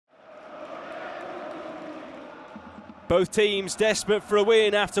Both teams desperate for a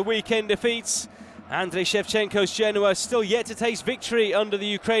win after weekend defeats. Andrei Shevchenko's Genoa still yet to taste victory under the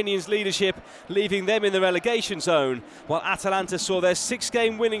Ukrainians' leadership, leaving them in the relegation zone, while Atalanta saw their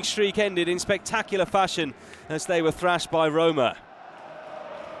 6-game winning streak ended in spectacular fashion as they were thrashed by Roma.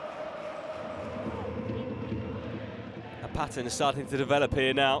 A pattern is starting to develop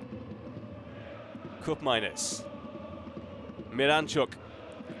here now. Kupminus. Miranchuk.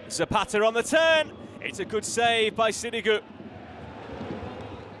 Zapata on the turn. It's a good save by Sinigu.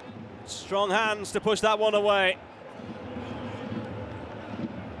 Strong hands to push that one away.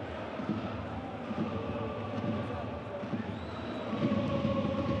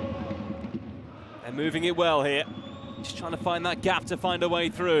 They're moving it well here. Just trying to find that gap to find a way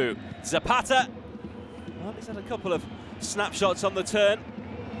through. Zapata. Well, he's had a couple of snapshots on the turn.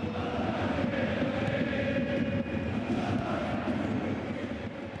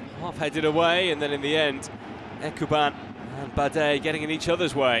 Half-headed away, and then in the end, Ekuban and Bade getting in each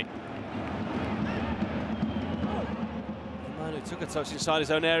other's way. The man who took a touch inside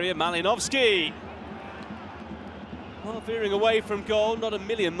his own area, Malinovsky. Well, veering away from goal, not a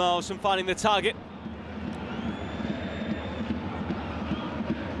million miles from finding the target.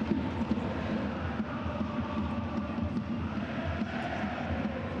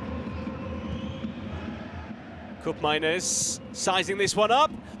 Kupminus sizing this one up,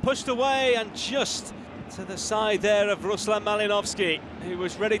 pushed away and just to the side there of Ruslan Malinovsky, who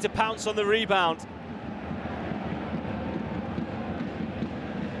was ready to pounce on the rebound.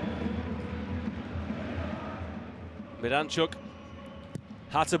 Miranchuk,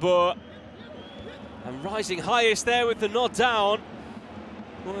 Hateboer, and rising highest there with the nod down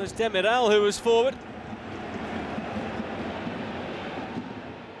was Demiral, who was forward.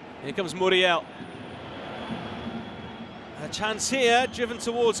 Here comes Muriel. A chance here, driven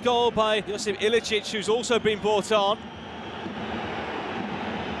towards goal by Josip Ilicic, who's also been brought on.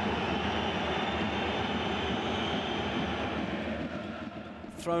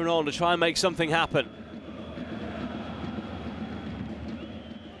 Thrown on to try and make something happen.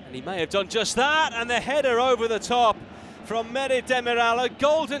 And he may have done just that, and the header over the top from Mehdi Demiral, a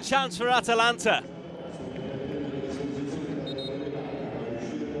golden chance for Atalanta.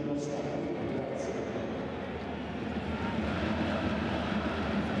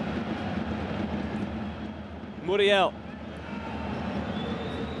 Muriel.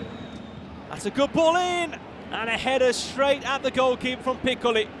 That's a good ball in, and a header straight at the goalkeeper from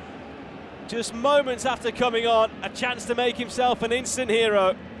Piccoli. Just moments after coming on, a chance to make himself an instant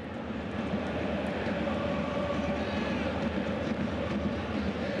hero.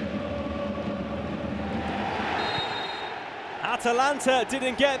 Atalanta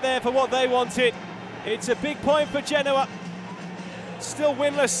didn't get there for what they wanted. It's a big point for Genoa. Still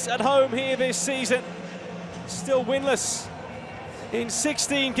winless at home here this season. Still winless in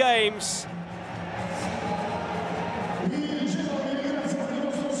 16 games.